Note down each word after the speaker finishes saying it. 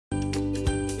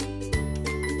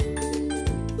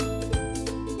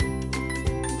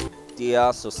they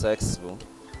are successful.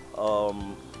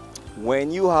 Um,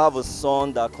 when you have a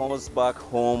son that comes back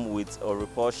home with a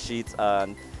report sheet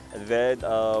and then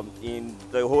in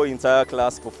the whole entire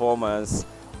class performance,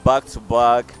 back to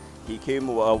back, he came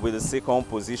with a second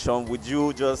position. Would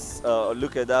you just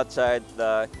look at that child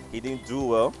that he didn't do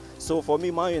well? So for me,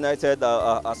 Man United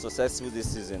are successful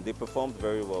this season. They performed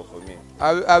very well for me.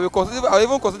 I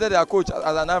even consider their coach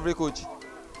as an average coach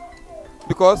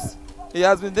because he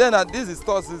has been there and this is his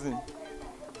third season.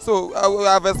 So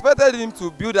I have expected him to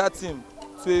build that team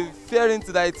to a fair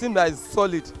into that a team that is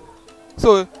solid.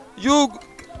 So you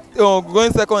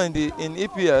going second in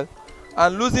EPL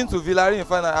and losing to Villarreal in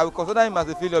final, I will consider him as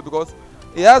a failure because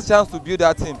he has chance to build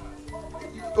that team.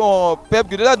 Pep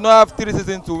Guardiola did not have 3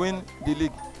 seasons to win the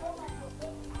league.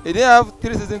 He didn't have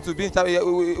 3 seasons to be in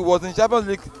Champions. He was in Champions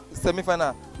League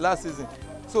semi-final last season.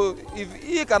 So if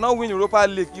he cannot win Europa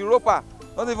League, Europa,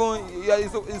 not even he's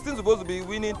still supposed to be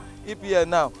winning EPL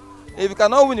now. If he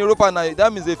cannot win Europa now,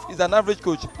 that means he's an average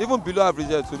coach, even below average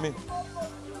to me.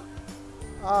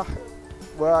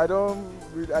 Well,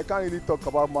 I can't really talk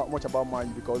about much about Man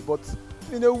U because, but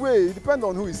in a way, it depends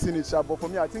on who is seeing it. But for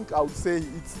me, I think I would say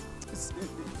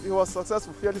it was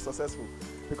successful, fairly successful,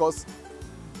 because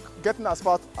getting as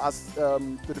far as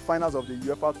to the finals of the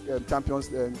UEFA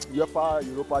UEFA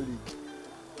Europa League,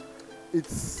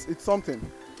 it's something.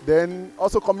 Then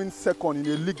also coming second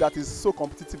in a league that is so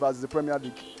competitive as the Premier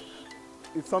League,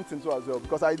 it's something too as well.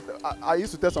 Because I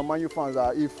used to tell some Man U fans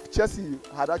that if Chelsea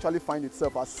had actually found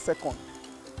itself as second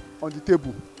on the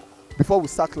table before we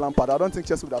sacked Lampard, I don't think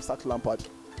Chelsea would have sacked Lampard.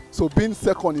 So being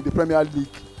second in the Premier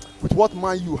League with what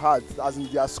Man U had, as in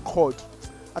their squad,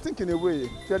 I think in a way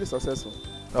fairly successful.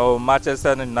 Oh,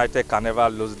 Manchester United can never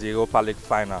lose the Europa League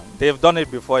final. They've done it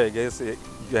before against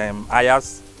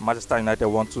Ajax. Manchester United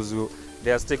won 2-0.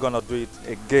 They are still going to do it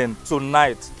again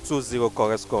tonight, 2-0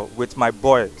 correct score, with my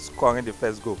boy scoring the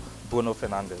first goal, Bruno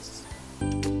Fernandes.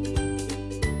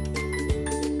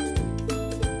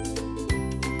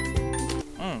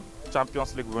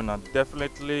 Champions League winner,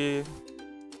 definitely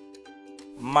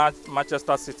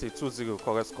Manchester City, 2-0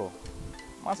 correct score.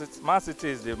 Man City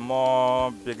is the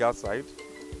more bigger side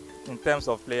in terms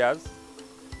of players,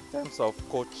 in terms of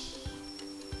coach.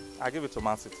 I give it to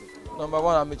Man City. Number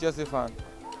 1, I'm a Chelsea fan.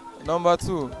 Number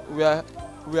 2, we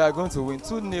are going to win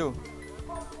 2-0.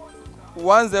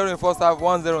 1-0 in first half,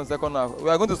 1-0 in second half. We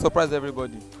are going to surprise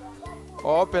everybody.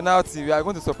 Or penalty, we are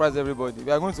going to surprise everybody.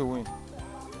 We are going to win.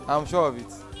 I'm sure of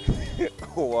it.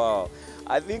 Wow.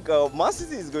 I think Man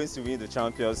City is going to win the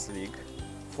Champions League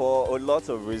for a lot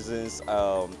of reasons.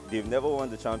 They've never won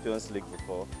the Champions League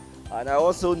before. And I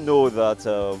also know that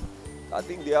I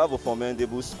think they have a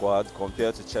formidable squad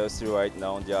compared to Chelsea right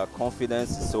now. Their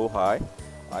confidence is so high.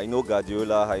 I know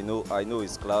Guardiola, I know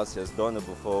his class. He has done it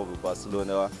before with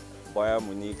Barcelona, Bayern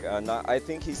Munich, and I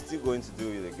think he's still going to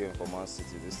do it again for Man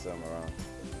City this time around.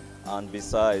 And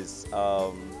besides,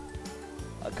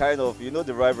 kind of, you know,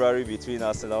 the rivalry between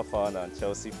Arsenal fan and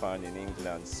Chelsea fan in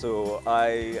England. So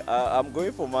I'm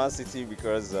going for Man City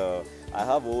because I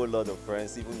have a whole lot of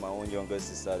friends, even my own younger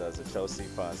sister that's a Chelsea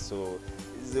fan. So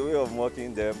it's a way of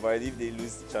mocking them, but if they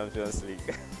lose the Champions League.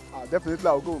 Definitely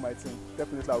I'll go with my team.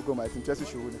 Definitely I'll go with my team. Chelsea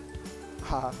should win.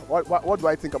 What do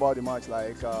I think about the match?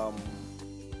 Like,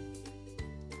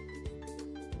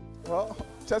 well,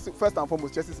 Chelsea, first and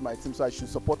foremost, Chelsea is my team, so I should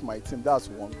support my team. That's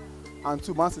one. And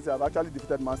 2, Man City, I've actually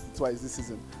defeated Man City twice this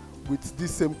season with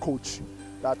this same coach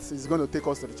that is going to take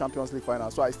us to the Champions League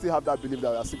final. So I still have that belief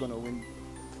that we are still going to win.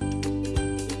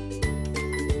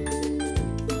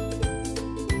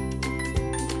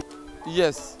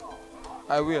 Yes,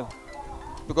 I will.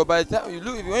 Because by the time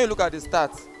when you look at the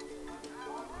stats,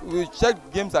 we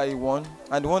check games that he won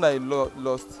and the one that he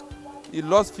lost. He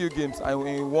lost few games and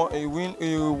he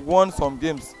won some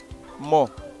games more.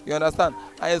 You understand?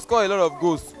 And he scored a lot of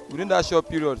goals within that short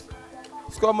period.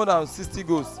 He scored more than 60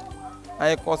 goals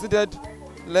and he conceded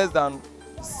less than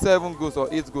 7 goals or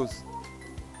 8 goals.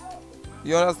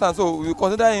 You understand? So we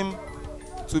consider him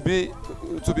to be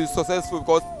successful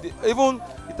because even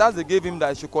it has they gave him that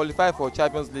he should qualify for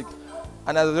Champions League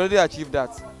and has already achieved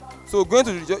that. So going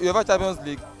to the UEFA Champions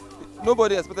League,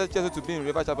 nobody expected Chelsea to be in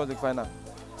UEFA Champions League final.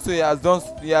 So he has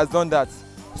done that.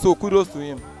 So kudos to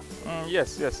him.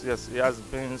 Yes. He has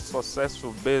been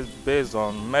successful based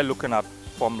on me looking at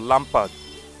from Lampard.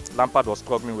 Lampard was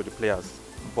struggling with the players,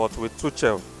 but with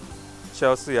Tuchel,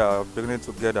 Chelsea are beginning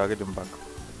to get their rhythm back.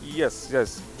 Yes.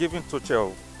 Giving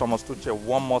Thomas Tuchel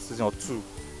 1 more season or 2,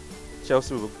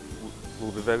 Chelsea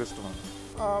will be very strong.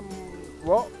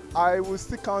 Well, I will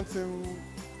still count him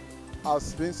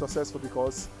as being successful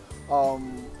because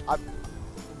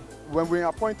when we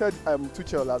appointed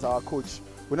Tuchel as our coach,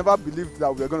 we never believed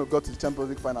that we were going to go to the Champions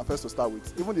League final first to start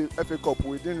with. Even the FA Cup,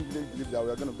 we didn't really believe that we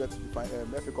were going to get to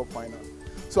the FA Cup final.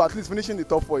 So at least finishing the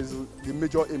top 4 is the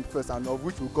major aim first, and of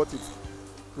which we got it.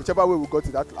 Whichever way we got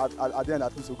it, at the end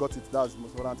at least we got it. That's the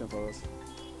most important thing for us.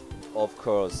 Of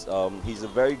course, he's a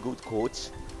very good coach.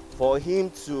 For him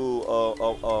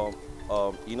to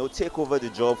take over the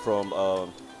job from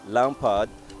Lampard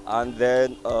and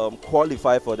then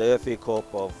qualify for the FA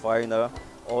Cup final.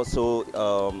 Also,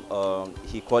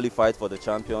 he qualified for the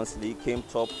Champions League, came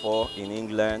top 4 in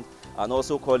England, and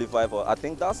also qualified for. I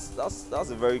think that's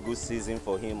a very good season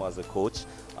for him as a coach,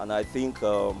 and I think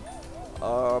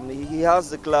he has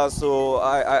the class, so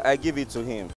I give it to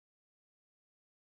him.